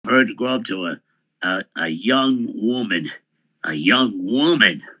her to grow up to a young woman. A young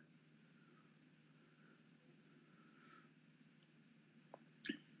woman.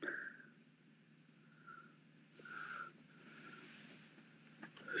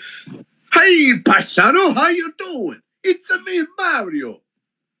 Hey, paisano, how you doing? It's me, Mario.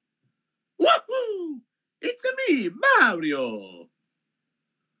 Woohoo! It's me, Mario.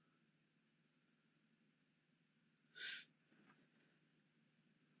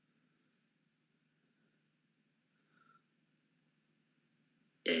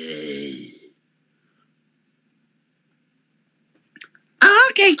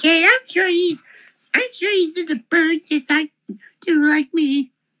 Okay, Kate. I'm sure he's into birds just like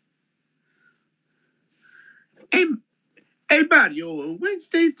me. Hey, Mario,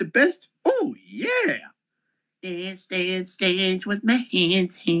 Wednesday's the best? Oh, yeah. Dance, dance, dance with my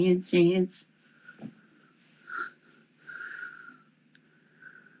hands, hands, hands.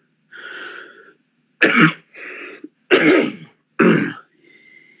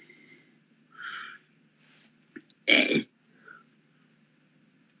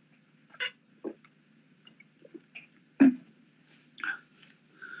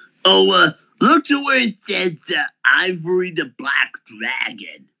 Oh, look to where it says Ivory the Black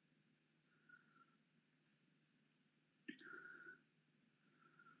Dragon.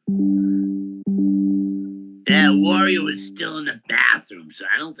 Yeah, Wario is still in the bathroom, so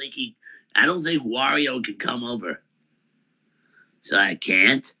I don't think Wario can come over. So I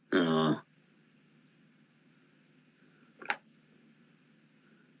can't? Oh.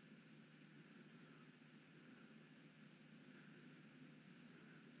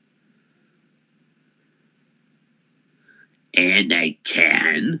 And I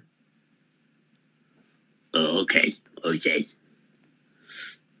can? Oh, okay. Okay.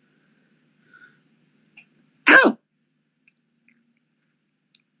 Oh!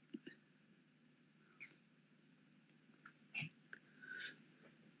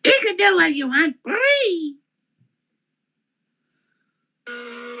 You can do what you want, free!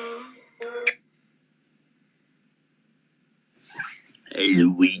 Hey,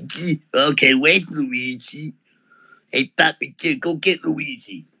 Luigi. Okay, where's Luigi? Hey, Papi Kid, go get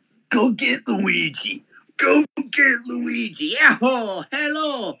Luigi. Go get Luigi. Go get Luigi. Oh,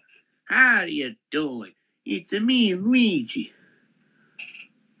 hello. How are you doing? It's me, Luigi.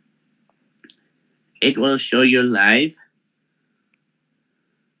 It will show you live.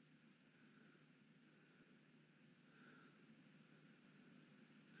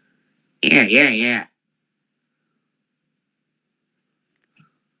 Yeah.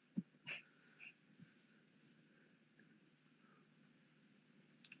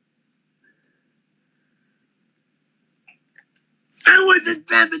 I wasn't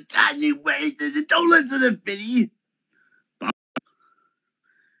sabotaging waiters. Don't listen to Vinny.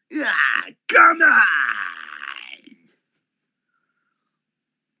 Ah, come on!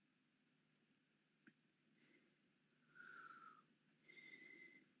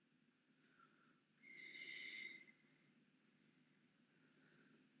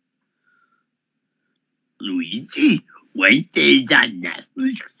 Luigi, Wednesday's on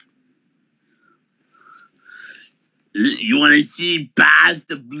Netflix. You want to see Baz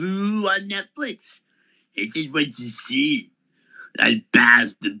the Blue on Netflix? This is what you see. Like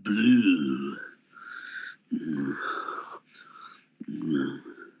Baz the Blue.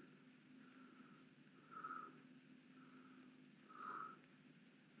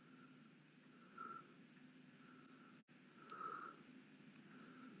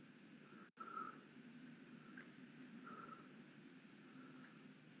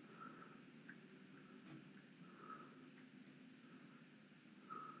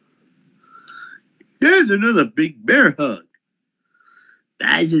 Here's another big bear hug.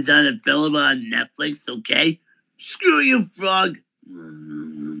 Baz is unavailable on Netflix, okay? Screw you, frog.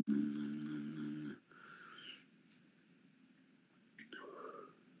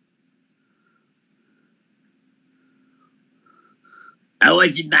 I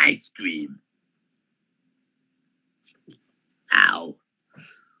want some ice cream. Ow.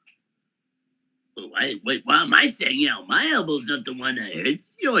 Wait, what am I saying? My elbow's not the one that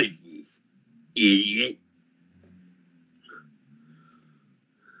hurts. Yours is. Idiot.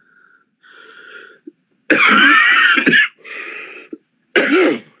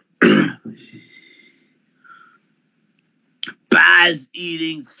 Baz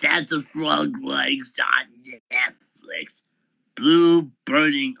eating Santa Frog legs on Netflix. Blue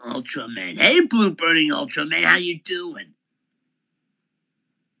Burning Ultraman. Hey, Blue Burning Ultraman, how you doing?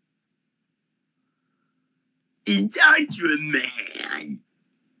 It's Ultraman.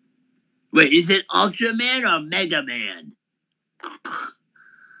 Wait, is it Ultraman or Mega Man?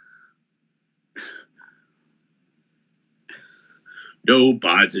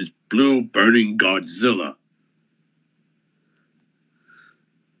 GoBots' blue burning Godzilla.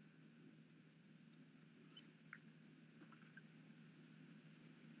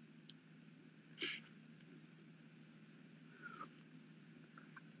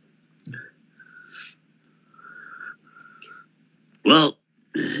 Well,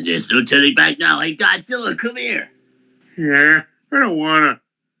 there's no turning back now. Hey, Godzilla, come here. Yeah, I don't wanna.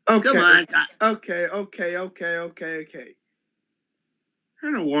 Okay. Come on. Okay. I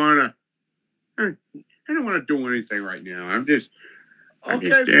don't wanna. I don't wanna do anything right now. I'm just.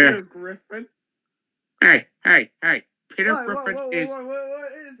 Peter Griffin. Hey, Peter Griffin is.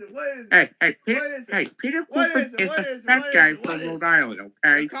 What is it? Hey, Peter Griffin is the fat guy from Rhode Island,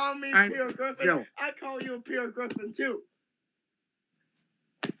 okay? You call me Peter Griffin? Joe. I call you Peter Griffin, too.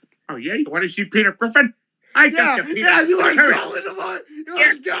 Oh, yeah? You want to see Peter Griffin? Yeah, you want to go in the morning?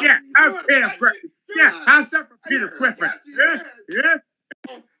 Yeah, I'm Peter Griffin. Yeah, how's that for Peter Griffin? Yeah?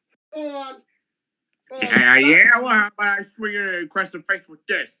 Hold on. Yeah, well, how about I swing it across the face with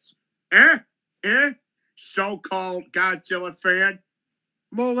this? Huh? So-called Godzilla fan?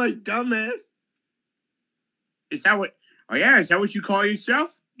 More like dumbass. Is that what... Oh, yeah, is that what you call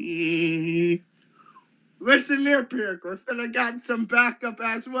yourself? Listen here, Peter Griffin, I got some backup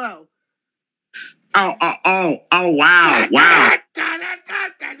as well. Oh, wow. Oh,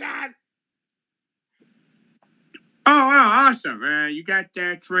 wow, awesome. You got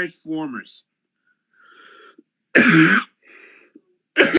Transformers.